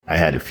I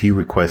had a few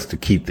requests to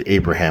keep the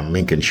Abraham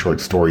Lincoln short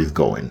stories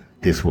going.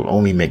 This will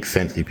only make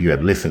sense if you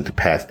have listened to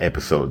past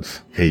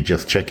episodes. Hey,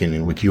 just checking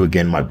in with you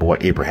again, my boy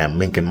Abraham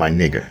Lincoln, my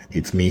nigga.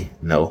 It's me?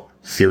 No,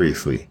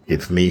 seriously,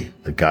 it's me,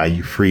 the guy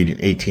you freed in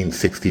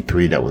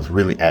 1863 that was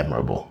really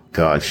admirable.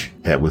 Gosh,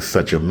 that was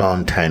such a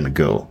long time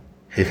ago.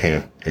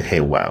 Hey,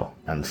 wow.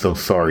 I'm so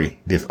sorry.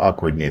 This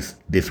awkwardness,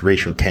 this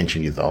racial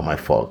tension is all my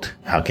fault.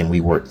 How can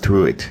we work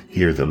through it?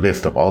 Here's a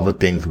list of all the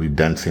things we've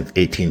done since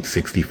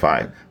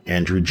 1865.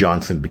 Andrew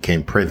Johnson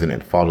became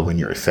president following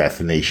your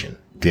assassination.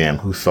 Damn,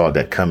 who saw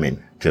that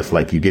coming? Just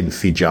like you didn't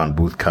see John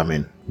Booth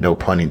coming. No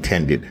pun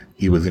intended.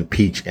 He was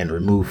impeached and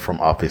removed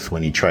from office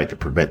when he tried to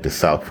prevent the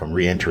South from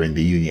re-entering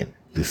the Union.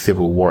 The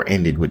Civil War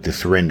ended with the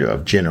surrender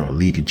of General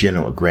Lee to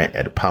General Grant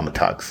at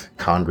Appomattox.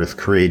 Congress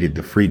created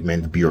the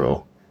Freedmen's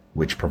Bureau,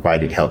 which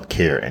provided health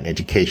care and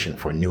education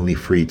for newly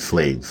freed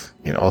slaves.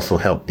 It also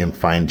helped them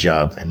find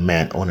jobs and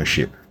man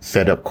ownership,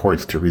 set up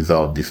courts to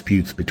resolve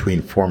disputes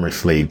between former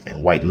slaves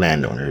and white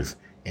landowners,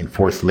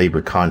 enforce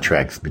labor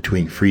contracts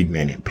between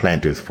freedmen and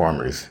planters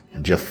farmers.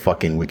 And just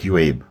fucking with you,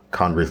 Abe,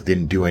 Congress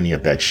didn't do any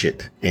of that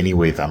shit.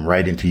 Anyways, I'm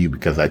writing to you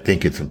because I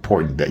think it's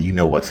important that you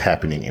know what's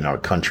happening in our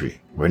country.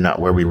 We're not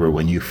where we were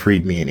when you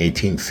freed me in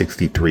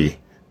 1863.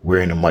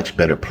 We're in a much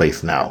better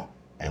place now,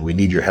 and we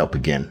need your help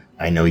again.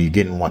 I know you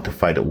didn't want to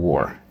fight a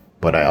war,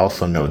 but I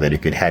also know that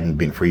if it hadn't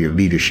been for your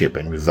leadership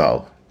and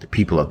resolve, the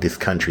people of this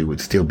country would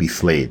still be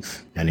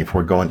slaves. And if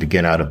we're going to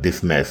get out of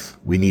this mess,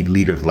 we need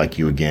leaders like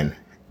you again.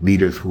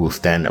 Leaders who will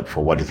stand up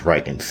for what is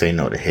right and say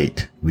no to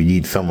hate. We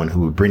need someone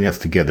who will bring us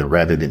together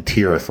rather than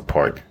tear us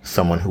apart.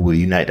 Someone who will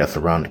unite us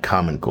around a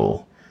common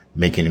goal.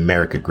 Making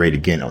America great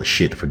again. Oh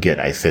shit, forget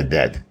I said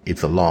that.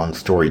 It's a long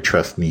story,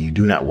 trust me, you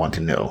do not want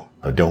to know.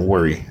 Don't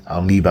worry,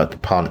 I'll leave out the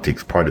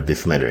politics part of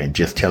this letter and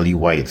just tell you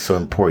why it's so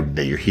important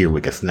that you're here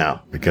with us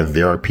now. Because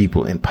there are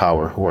people in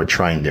power who are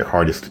trying their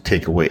hardest to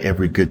take away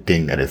every good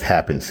thing that has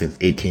happened since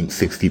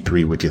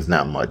 1863, which is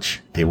not much.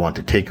 They want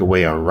to take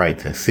away our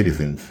rights as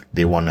citizens.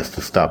 They want us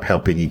to stop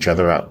helping each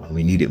other out when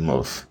we need it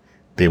most.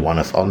 They want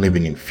us all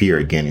living in fear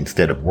again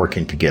instead of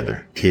working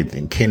together. Kids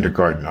in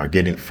kindergarten are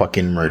getting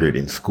fucking murdered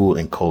in school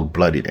in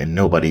cold-blooded and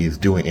nobody is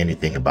doing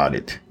anything about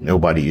it.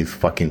 Nobody is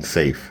fucking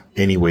safe.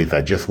 Anyways,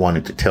 I just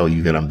wanted to tell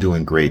you that I'm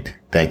doing great.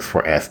 Thanks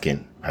for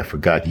asking. I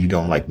forgot you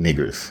don't like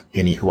niggers.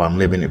 Anywho, I'm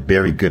living a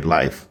very good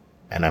life,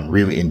 and I'm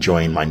really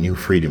enjoying my new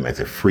freedom as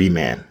a free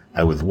man.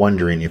 I was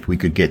wondering if we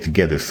could get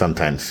together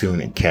sometime soon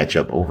and catch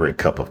up over a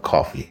cup of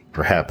coffee.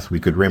 Perhaps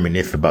we could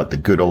reminisce about the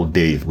good old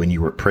days when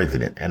you were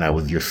president and I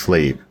was your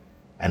slave,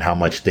 and how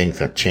much things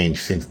have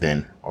changed since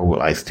then, or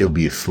will I still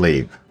be a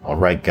slave?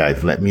 Alright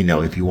guys, let me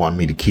know if you want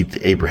me to keep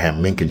the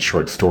Abraham Lincoln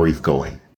short stories going.